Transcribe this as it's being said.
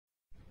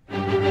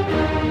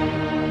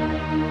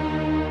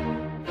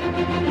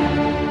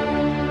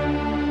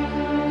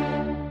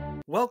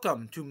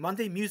Welcome to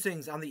Monday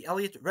Musings on the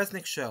Elliot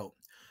Resnick Show.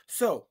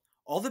 So,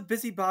 all the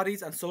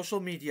busybodies on social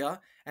media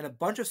and a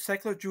bunch of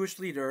secular Jewish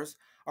leaders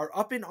are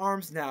up in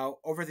arms now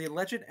over the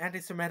alleged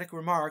anti-Semitic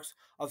remarks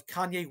of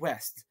Kanye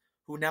West,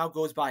 who now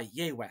goes by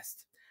Ye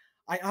West.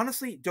 I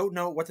honestly don't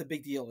know what the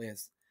big deal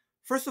is.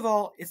 First of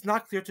all, it's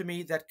not clear to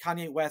me that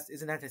Kanye West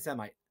is an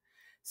anti-Semite.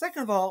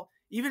 Second of all,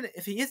 even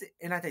if he is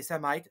an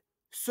anti-Semite,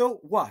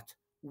 so what?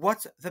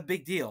 What's the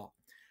big deal?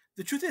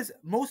 The truth is,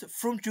 most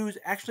frum Jews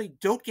actually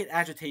don't get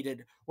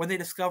agitated when they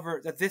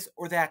discover that this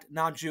or that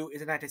non-Jew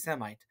is an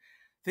anti-Semite.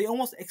 They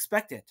almost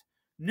expect it.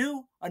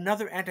 New,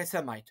 another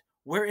anti-Semite.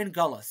 We're in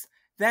Gullus.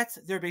 That's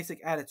their basic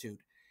attitude.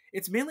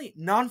 It's mainly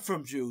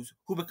non-frum Jews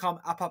who become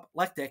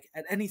apoplectic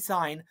at any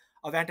sign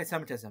of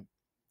anti-Semitism.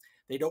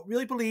 They don't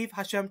really believe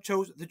Hashem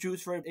chose the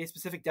Jews for a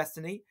specific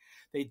destiny.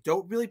 They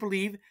don't really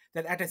believe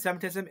that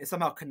anti-Semitism is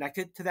somehow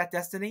connected to that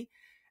destiny.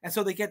 And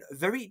so they get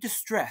very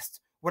distressed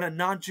when a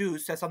non-Jew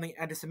says something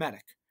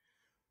anti-Semitic.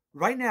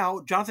 Right now,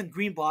 Jonathan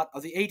Greenblatt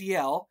of the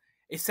ADL,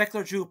 a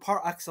secular Jew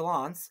par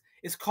excellence,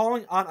 is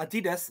calling on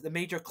Adidas, the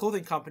major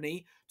clothing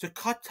company, to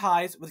cut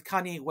ties with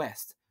Kanye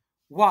West.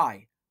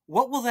 Why?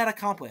 What will that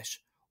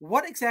accomplish?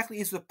 What exactly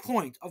is the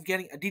point of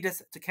getting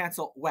Adidas to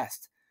cancel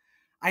West?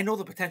 I know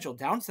the potential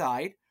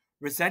downside: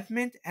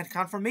 resentment and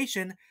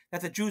confirmation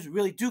that the Jews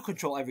really do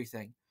control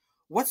everything.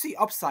 What's the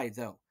upside,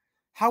 though?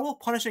 How will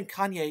punishing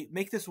Kanye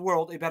make this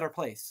world a better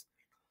place?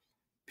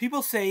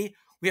 People say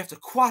we have to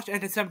quash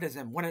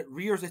anti-Semitism when it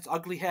rears its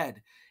ugly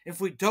head. If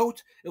we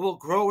don't, it will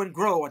grow and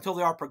grow until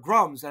there are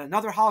pogroms and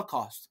another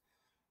Holocaust.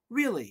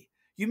 Really?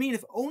 You mean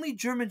if only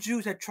German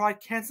Jews had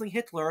tried canceling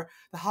Hitler,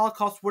 the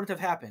Holocaust wouldn't have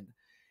happened?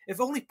 If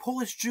only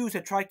Polish Jews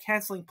had tried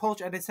canceling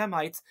Polish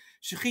anti-Semites,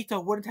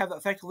 Shechita wouldn't have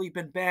effectively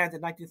been banned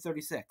in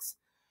 1936.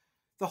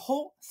 The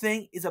whole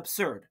thing is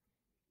absurd.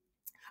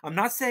 I'm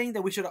not saying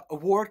that we should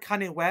award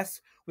Kanye West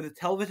with a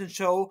television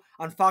show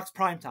on Fox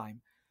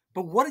Primetime,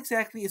 but what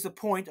exactly is the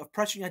point of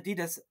pressuring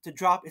Adidas to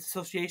drop its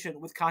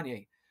association with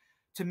Kanye?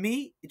 To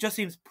me, it just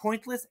seems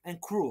pointless and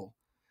cruel.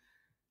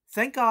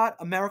 Thank God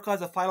America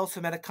is a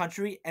philo-Semitic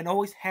country and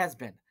always has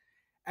been.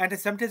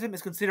 Anti-Semitism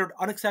is considered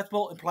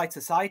unacceptable in polite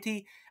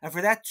society, and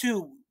for that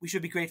too, we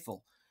should be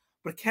grateful.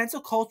 But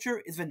cancel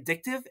culture is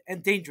vindictive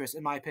and dangerous,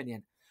 in my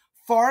opinion.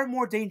 Far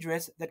more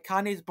dangerous than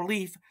Kanye's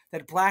belief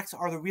that blacks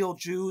are the real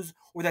Jews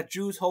or that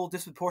Jews hold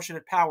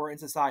disproportionate power in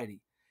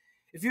society.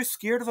 If you're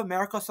scared of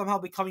America somehow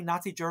becoming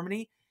Nazi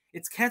Germany,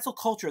 it's cancel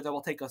culture that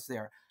will take us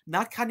there,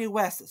 not Kanye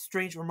West's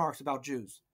strange remarks about Jews.